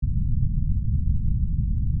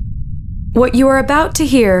What you are about to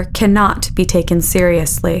hear cannot be taken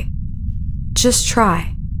seriously. Just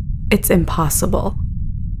try. It's impossible.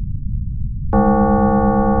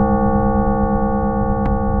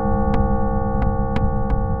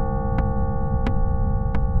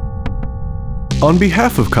 On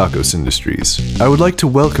behalf of Kakos Industries, I would like to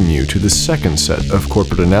welcome you to the second set of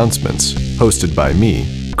corporate announcements, hosted by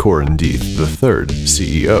me, Corin Deeth III,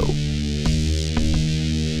 CEO.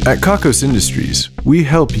 At Kakos Industries, we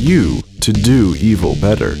help you to do evil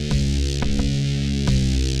better.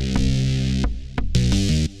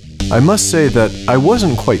 I must say that I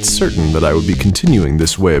wasn't quite certain that I would be continuing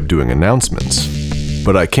this way of doing announcements,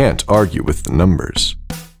 but I can't argue with the numbers.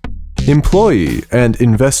 Employee and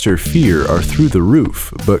investor fear are through the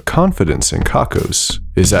roof, but confidence in Kakos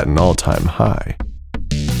is at an all-time high.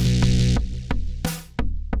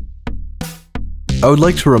 I would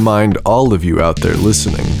like to remind all of you out there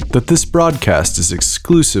listening that this broadcast is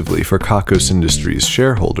exclusively for Kakos Industries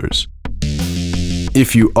shareholders.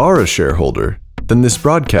 If you are a shareholder, then this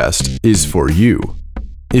broadcast is for you.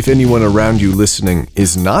 If anyone around you listening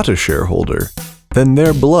is not a shareholder, then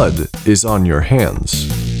their blood is on your hands.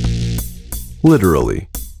 Literally.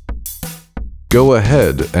 Go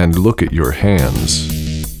ahead and look at your hands.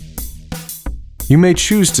 You may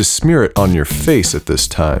choose to smear it on your face at this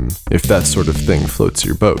time, if that sort of thing floats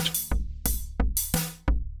your boat.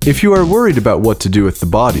 If you are worried about what to do with the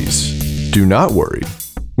bodies, do not worry.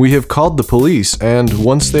 We have called the police, and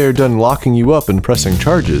once they are done locking you up and pressing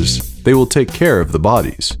charges, they will take care of the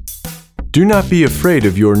bodies. Do not be afraid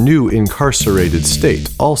of your new incarcerated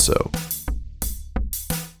state also.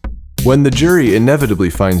 When the jury inevitably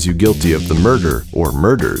finds you guilty of the murder or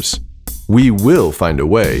murders, we will find a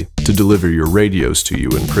way to deliver your radios to you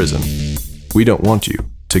in prison. We don't want you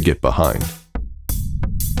to get behind.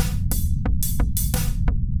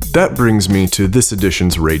 That brings me to this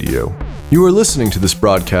edition's radio. You are listening to this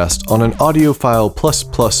broadcast on an Audiophile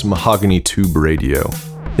 ++ mahogany tube radio.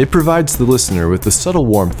 It provides the listener with the subtle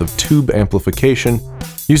warmth of tube amplification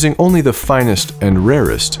using only the finest and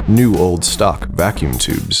rarest new old stock vacuum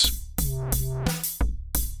tubes.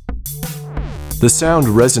 The sound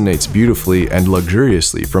resonates beautifully and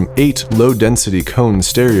luxuriously from 8 low-density cone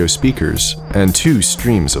stereo speakers and 2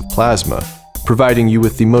 streams of plasma, providing you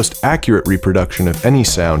with the most accurate reproduction of any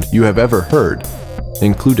sound you have ever heard,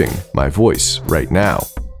 including my voice right now.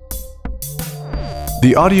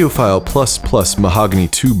 The Audiophile ++ mahogany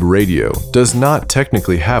tube radio does not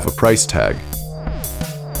technically have a price tag.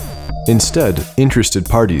 Instead, interested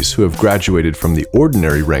parties who have graduated from the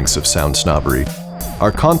ordinary ranks of sound snobbery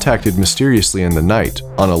are contacted mysteriously in the night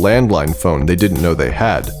on a landline phone they didn't know they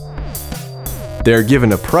had. They are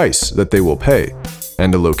given a price that they will pay,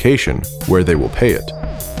 and a location where they will pay it.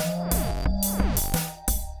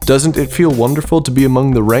 Doesn't it feel wonderful to be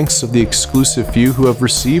among the ranks of the exclusive few who have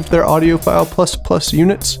received their Audiophile ++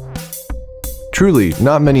 units? Truly,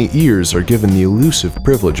 not many ears are given the elusive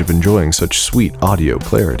privilege of enjoying such sweet audio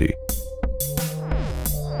clarity.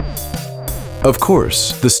 Of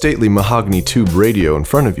course, the stately mahogany tube radio in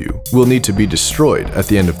front of you will need to be destroyed at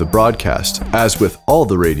the end of the broadcast, as with all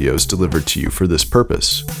the radios delivered to you for this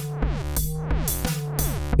purpose.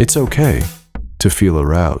 It's okay to feel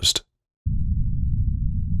aroused.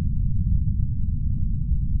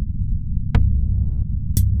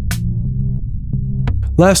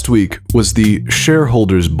 Last week was the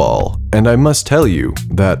Shareholders' Ball, and I must tell you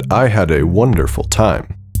that I had a wonderful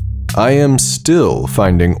time. I am still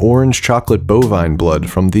finding orange chocolate bovine blood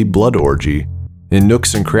from the blood orgy in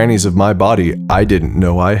nooks and crannies of my body I didn't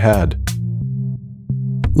know I had.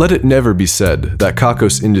 Let it never be said that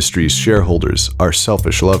Kakos Industries shareholders are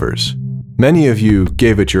selfish lovers. Many of you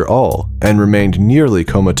gave it your all and remained nearly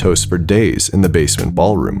comatose for days in the basement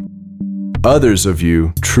ballroom. Others of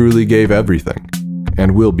you truly gave everything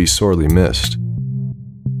and will be sorely missed.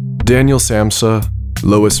 Daniel Samsa,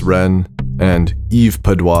 Lois Wren, and Yves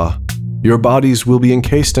Padois, your bodies will be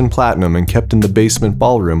encased in platinum and kept in the basement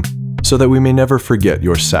ballroom so that we may never forget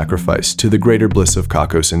your sacrifice to the greater bliss of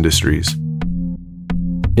Kakos Industries.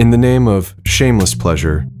 In the name of shameless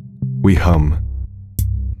pleasure, we hum.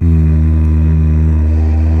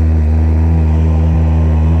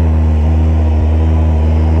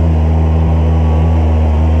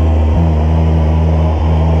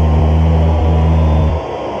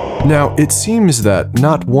 Now, it seems that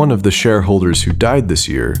not one of the shareholders who died this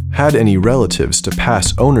year had any relatives to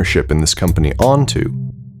pass ownership in this company on to.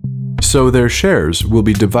 So their shares will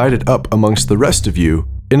be divided up amongst the rest of you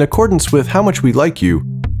in accordance with how much we like you,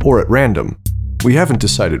 or at random. We haven't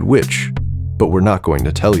decided which, but we're not going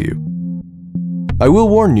to tell you. I will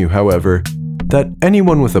warn you, however, that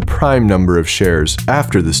anyone with a prime number of shares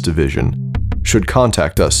after this division should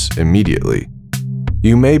contact us immediately.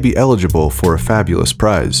 You may be eligible for a fabulous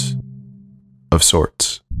prize of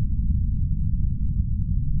sorts.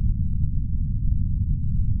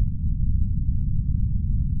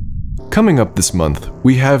 Coming up this month,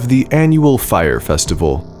 we have the annual Fire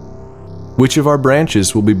Festival. Which of our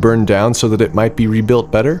branches will be burned down so that it might be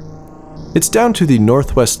rebuilt better? It's down to the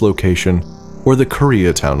Northwest location or the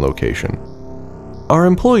Koreatown location. Our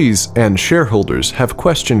employees and shareholders have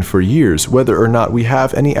questioned for years whether or not we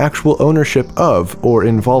have any actual ownership of or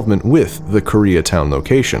involvement with the Koreatown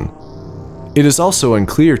location. It is also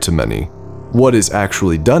unclear to many what is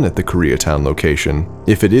actually done at the Koreatown location,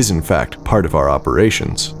 if it is in fact part of our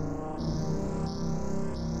operations.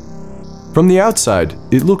 From the outside,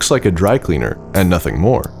 it looks like a dry cleaner and nothing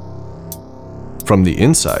more. From the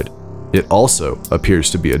inside, it also appears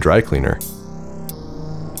to be a dry cleaner.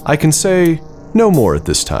 I can say no more at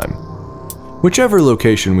this time. Whichever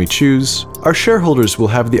location we choose, our shareholders will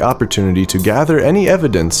have the opportunity to gather any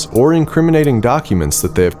evidence or incriminating documents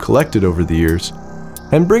that they have collected over the years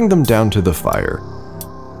and bring them down to the fire.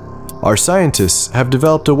 Our scientists have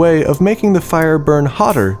developed a way of making the fire burn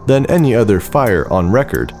hotter than any other fire on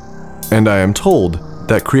record, and I am told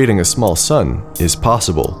that creating a small sun is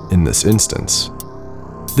possible in this instance.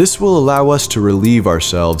 This will allow us to relieve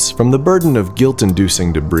ourselves from the burden of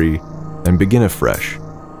guilt-inducing debris and begin afresh.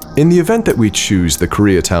 In the event that we choose the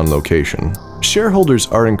Koreatown location, shareholders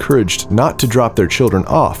are encouraged not to drop their children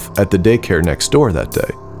off at the daycare next door that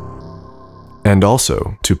day. And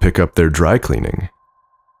also to pick up their dry cleaning.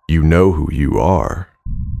 You know who you are.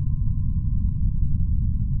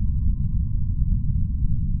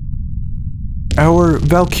 Our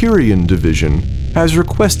Valkyrian division has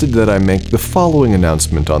requested that I make the following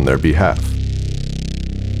announcement on their behalf.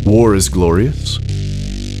 War is glorious.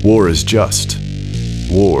 War is just.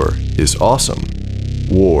 War is awesome.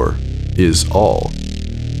 War is all.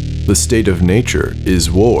 The state of nature is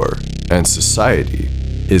war, and society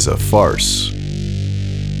is a farce.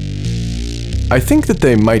 I think that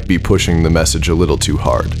they might be pushing the message a little too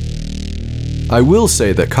hard. I will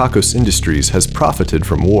say that Kakos Industries has profited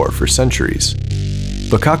from war for centuries,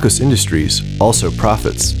 but Kakos Industries also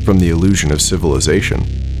profits from the illusion of civilization.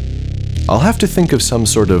 I'll have to think of some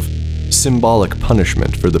sort of symbolic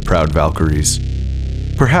punishment for the proud Valkyries.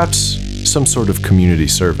 Perhaps some sort of community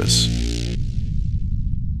service.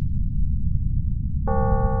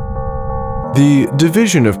 The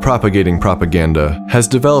Division of Propagating Propaganda has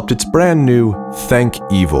developed its brand new Thank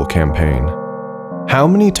Evil campaign. How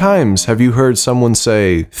many times have you heard someone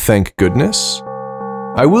say, "Thank goodness"?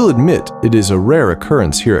 I will admit it is a rare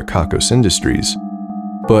occurrence here at Kakos Industries,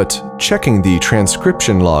 but checking the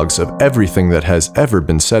transcription logs of everything that has ever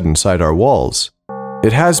been said inside our walls,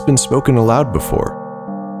 it has been spoken aloud before.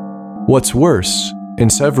 What's worse, in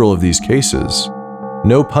several of these cases,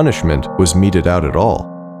 no punishment was meted out at all.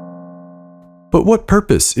 But what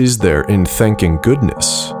purpose is there in thanking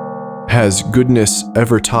goodness? Has goodness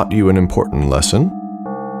ever taught you an important lesson?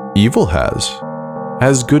 Evil has.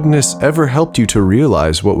 Has goodness ever helped you to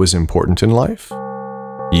realize what was important in life?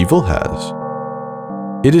 Evil has.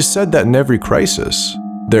 It is said that in every crisis,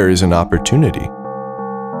 there is an opportunity.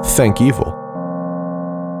 Thank evil.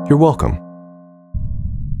 You're welcome.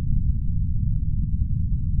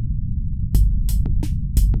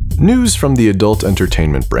 News from the adult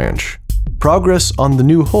entertainment branch. Progress on the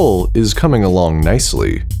new hull is coming along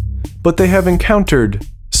nicely, but they have encountered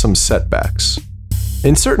some setbacks.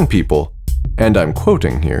 In certain people, and I'm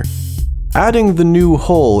quoting here, adding the new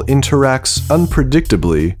hull interacts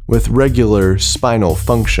unpredictably with regular spinal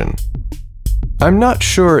function. I'm not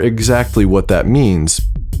sure exactly what that means,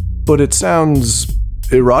 but it sounds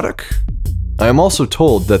erotic. I am also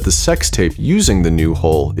told that the sex tape using the new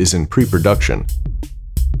hull is in pre-production.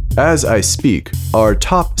 As I speak, our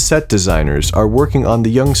top set designers are working on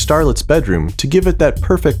the young starlet's bedroom to give it that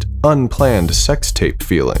perfect, unplanned sex tape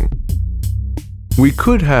feeling. We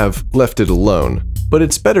could have left it alone, but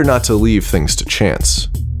it's better not to leave things to chance.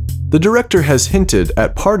 The director has hinted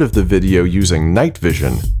at part of the video using night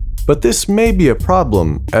vision, but this may be a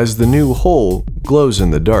problem as the new hull glows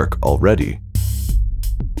in the dark already.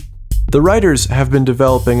 The writers have been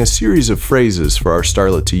developing a series of phrases for our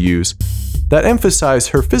starlet to use that emphasize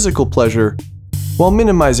her physical pleasure while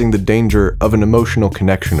minimizing the danger of an emotional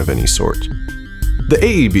connection of any sort. The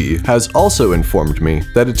AEB has also informed me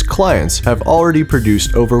that its clients have already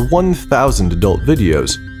produced over 1,000 adult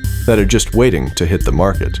videos that are just waiting to hit the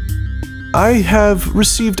market. I have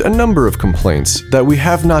received a number of complaints that we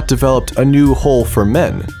have not developed a new hull for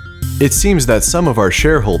men, It seems that some of our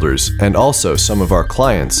shareholders and also some of our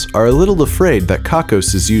clients are a little afraid that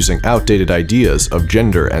Kakos is using outdated ideas of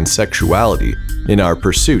gender and sexuality in our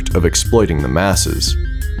pursuit of exploiting the masses.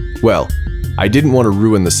 Well, I didn't want to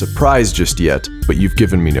ruin the surprise just yet, but you've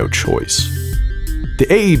given me no choice. The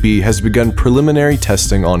AEB has begun preliminary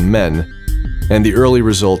testing on men, and the early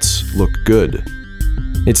results look good.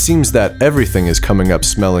 It seems that everything is coming up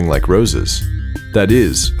smelling like roses. That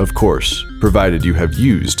is, of course, provided you have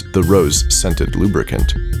used the rose-scented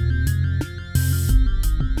lubricant.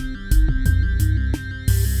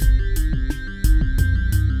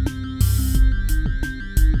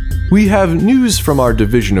 We have news from our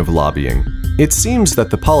division of lobbying. It seems that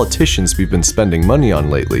the politicians we've been spending money on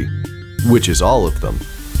lately, which is all of them,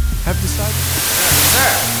 have decided...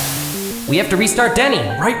 Sir! We have to restart Denny.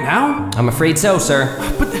 Right now? I'm afraid so, sir.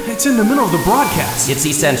 But it's in the middle of the broadcast. It's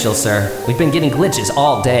essential, sir. We've been getting glitches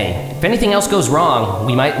all day. If anything else goes wrong,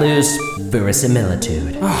 we might lose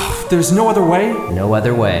verisimilitude. There's no other way? No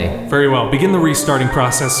other way. Very well. Begin the restarting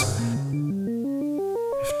process.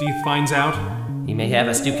 If Deeth finds out... He may have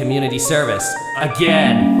us do community service.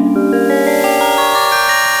 Again!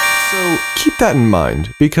 So keep that in mind,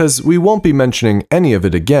 because we won't be mentioning any of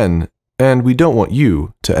it again, and we don't want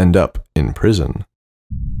you to end up in prison.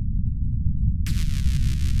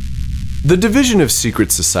 The Division of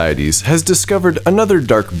Secret Societies has discovered another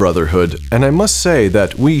dark brotherhood, and I must say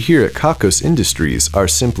that we here at Kakos Industries are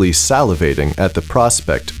simply salivating at the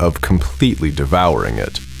prospect of completely devouring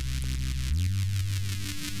it.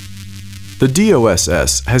 The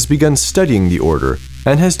DOSS has begun studying the Order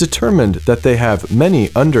and has determined that they have many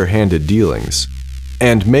underhanded dealings,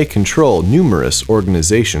 and may control numerous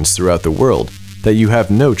organizations throughout the world that you have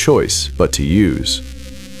no choice but to use.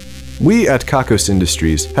 We at Kakos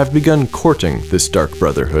Industries have begun courting this dark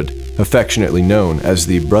brotherhood, affectionately known as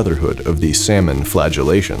the Brotherhood of the Salmon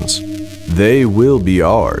Flagellations. They will be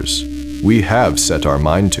ours. We have set our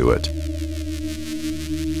mind to it.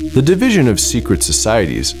 The Division of Secret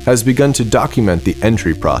Societies has begun to document the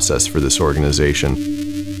entry process for this organization.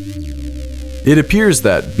 It appears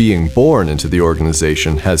that being born into the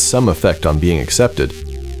organization has some effect on being accepted,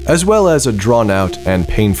 as well as a drawn-out and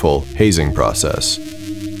painful hazing process.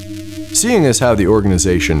 Seeing as how the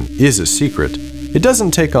organization is a secret, it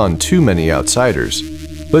doesn't take on too many outsiders,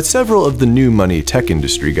 but several of the new money tech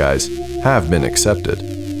industry guys have been accepted.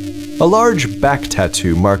 A large back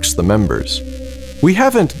tattoo marks the members. We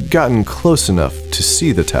haven't gotten close enough to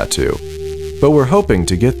see the tattoo, but we're hoping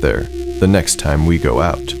to get there the next time we go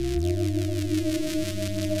out.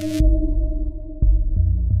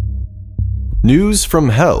 News from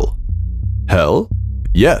Hell. Hell?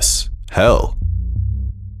 Yes, Hell.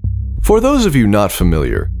 For those of you not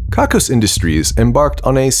familiar, Kakos Industries embarked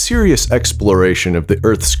on a serious exploration of the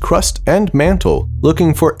Earth's crust and mantle,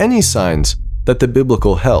 looking for any signs that the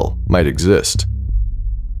biblical hell might exist.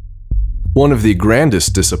 One of the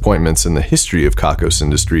grandest disappointments in the history of Kakos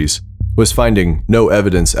Industries was finding no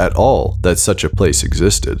evidence at all that such a place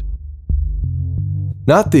existed.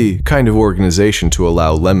 Not the kind of organization to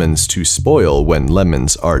allow lemons to spoil when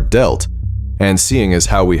lemons are dealt, and seeing as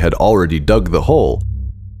how we had already dug the hole,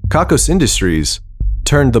 Kakos Industries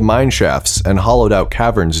turned the mine shafts and hollowed out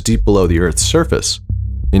caverns deep below the Earth's surface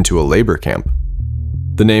into a labor camp.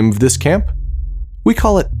 The name of this camp? We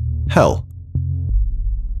call it Hell.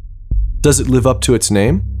 Does it live up to its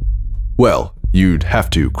name? Well, you'd have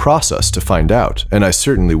to cross us to find out, and I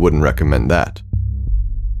certainly wouldn't recommend that.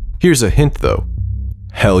 Here's a hint though.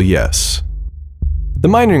 Hell yes. The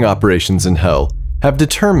mining operations in Hell have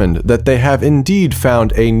determined that they have indeed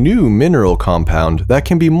found a new mineral compound that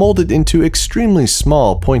can be molded into extremely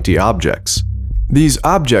small, pointy objects. These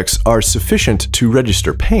objects are sufficient to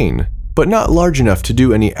register pain, but not large enough to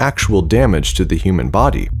do any actual damage to the human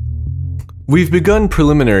body. We've begun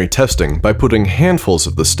preliminary testing by putting handfuls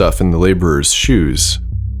of the stuff in the laborers' shoes.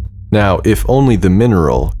 Now, if only the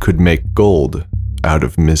mineral could make gold out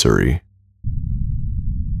of misery.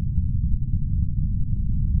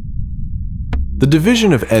 The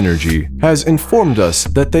Division of Energy has informed us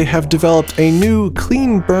that they have developed a new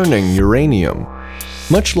clean-burning uranium.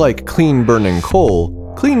 Much like clean-burning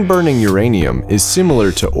coal, clean-burning uranium is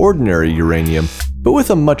similar to ordinary uranium, but with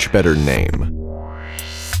a much better name.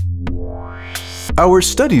 Our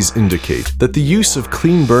studies indicate that the use of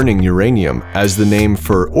clean-burning uranium as the name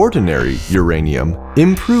for ordinary uranium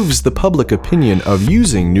improves the public opinion of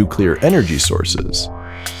using nuclear energy sources.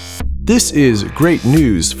 This is great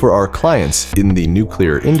news for our clients in the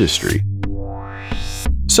nuclear industry.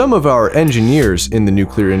 Some of our engineers in the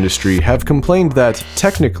nuclear industry have complained that,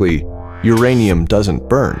 technically, uranium doesn't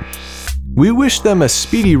burn. We wish them a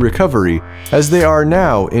speedy recovery as they are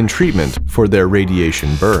now in treatment for their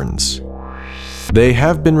radiation burns. They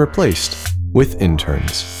have been replaced with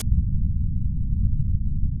interns.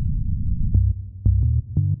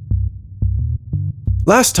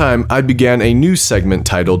 Last time, I began a new segment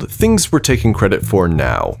titled Things We're Taking Credit For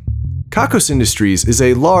Now. Kakos Industries is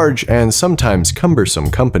a large and sometimes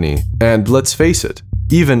cumbersome company, and let's face it,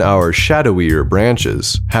 even our shadowier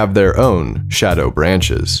branches have their own shadow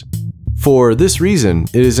branches. For this reason,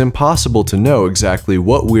 it is impossible to know exactly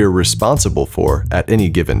what we're responsible for at any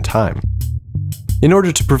given time. In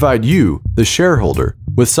order to provide you, the shareholder,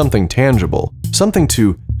 with something tangible, something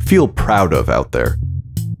to feel proud of out there,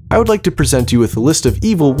 I would like to present you with a list of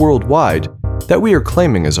evil worldwide that we are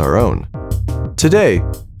claiming as our own. Today,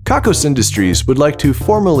 Kakos Industries would like to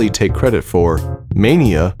formally take credit for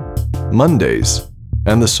Mania, Mondays,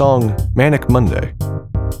 and the song Manic Monday.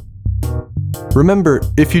 Remember,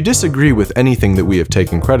 if you disagree with anything that we have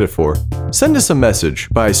taken credit for, send us a message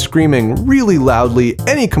by screaming really loudly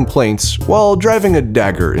any complaints while driving a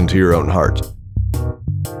dagger into your own heart.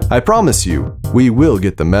 I promise you, we will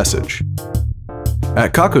get the message.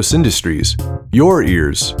 At Kakos Industries, your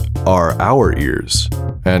ears are our ears,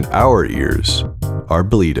 and our ears are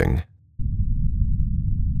bleeding.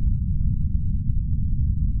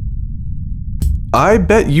 I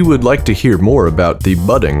bet you would like to hear more about the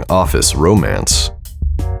budding office romance.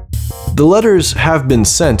 The letters have been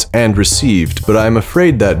sent and received, but I'm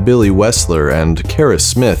afraid that Billy Wessler and Kara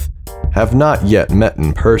Smith have not yet met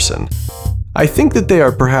in person. I think that they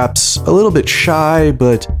are perhaps a little bit shy,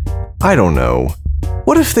 but I don't know.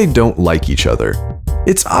 What if they don't like each other?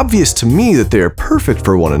 It's obvious to me that they are perfect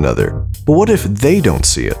for one another, but what if they don't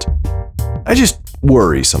see it? I just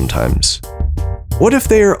worry sometimes. What if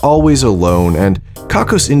they are always alone and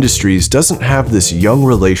Kakos Industries doesn't have this young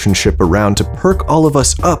relationship around to perk all of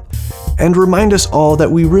us up and remind us all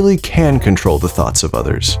that we really can control the thoughts of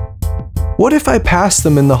others? What if I pass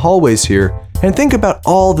them in the hallways here and think about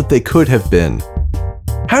all that they could have been?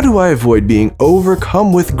 How do I avoid being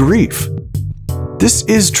overcome with grief? This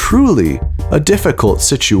is truly a difficult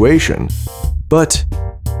situation, but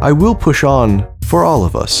I will push on for all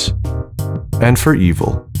of us, and for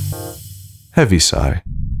evil. Heavy sigh.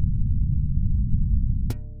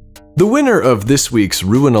 The winner of this week's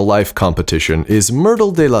Ruin a Life competition is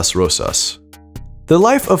Myrtle de las Rosas. The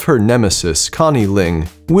life of her nemesis, Connie Ling,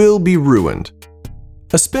 will be ruined.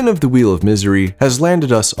 A spin of the Wheel of Misery has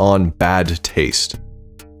landed us on Bad Taste.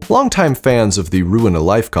 Longtime fans of the Ruin a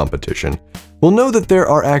Life competition will know that there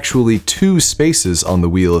are actually 2 spaces on the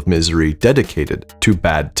Wheel of Misery dedicated to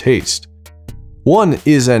bad taste. One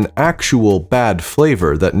is an actual bad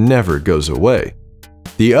flavor that never goes away.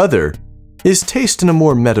 The other is taste in a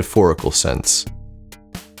more metaphorical sense.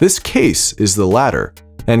 This case is the latter,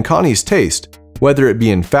 and Connie's taste, whether it be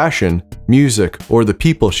in fashion, music, or the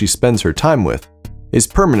people she spends her time with, is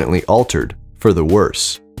permanently altered for the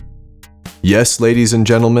worse. Yes, ladies and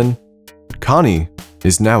gentlemen, Connie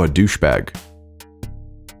is now a douchebag.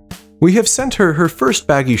 We have sent her her first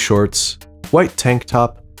baggy shorts, white tank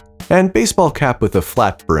top, and baseball cap with a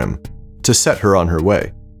flat brim to set her on her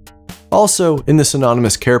way. Also, in this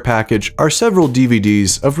anonymous care package are several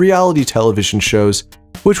DVDs of reality television shows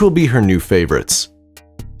which will be her new favorites.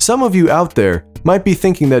 Some of you out there might be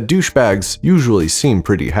thinking that douchebags usually seem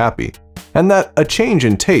pretty happy, and that a change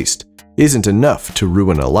in taste isn't enough to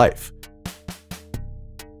ruin a life.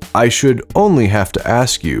 I should only have to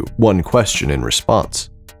ask you one question in response.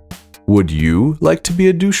 Would you like to be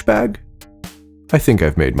a douchebag? I think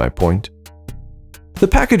I've made my point. The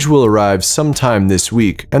package will arrive sometime this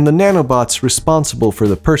week, and the nanobots responsible for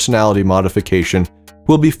the personality modification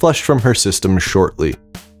will be flushed from her system shortly.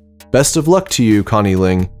 Best of luck to you, Connie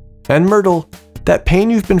Ling. And Myrtle, that pain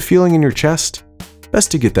you've been feeling in your chest,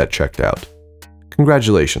 best to get that checked out.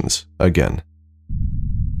 Congratulations, again.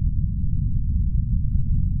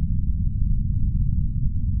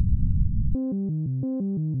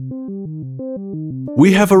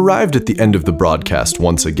 We have arrived at the end of the broadcast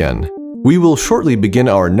once again. We will shortly begin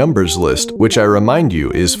our numbers list, which I remind you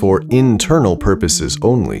is for internal purposes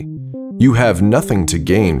only. You have nothing to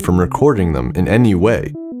gain from recording them in any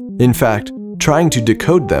way. In fact, trying to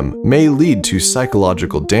decode them may lead to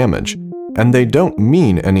psychological damage, and they don't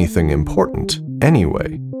mean anything important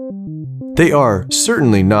anyway. They are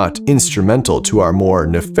certainly not instrumental to our more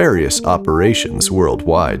nefarious operations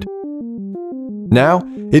worldwide. Now,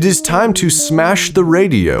 it is time to smash the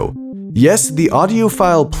radio. Yes, the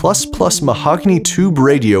audiophile ++ mahogany tube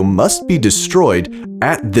radio must be destroyed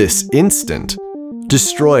at this instant.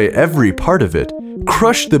 Destroy every part of it,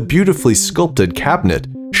 crush the beautifully sculpted cabinet,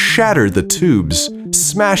 shatter the tubes,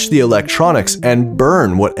 smash the electronics, and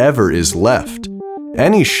burn whatever is left.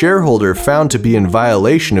 Any shareholder found to be in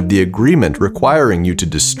violation of the agreement requiring you to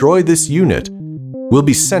destroy this unit will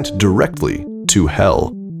be sent directly to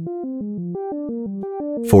hell.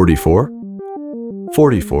 44,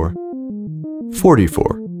 44,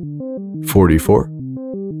 44, 44,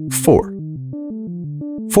 4,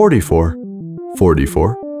 44,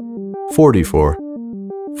 44, 44,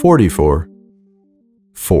 44,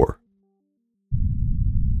 4.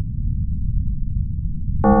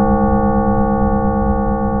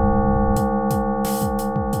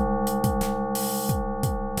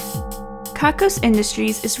 Kakos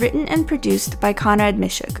Industries is written and produced by Conrad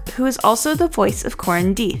Mishuk, who is also the voice of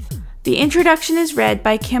Corin Deeth. The introduction is read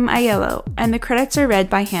by Kim Aiello, and the credits are read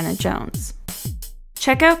by Hannah Jones.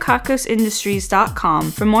 Check out kakosindustries.com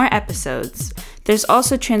for more episodes. There's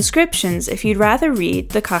also transcriptions if you'd rather read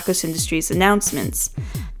the Kakos Industries announcements.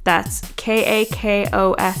 That's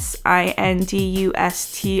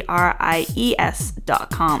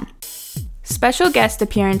kakosindustries.com. Special guest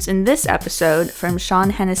appearance in this episode from Sean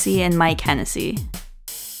Hennessy and Mike Hennessy.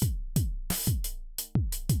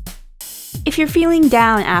 If you're feeling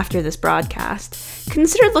down after this broadcast,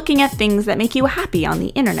 consider looking at things that make you happy on the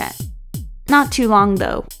internet. Not too long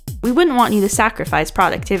though. We wouldn't want you to sacrifice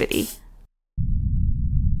productivity.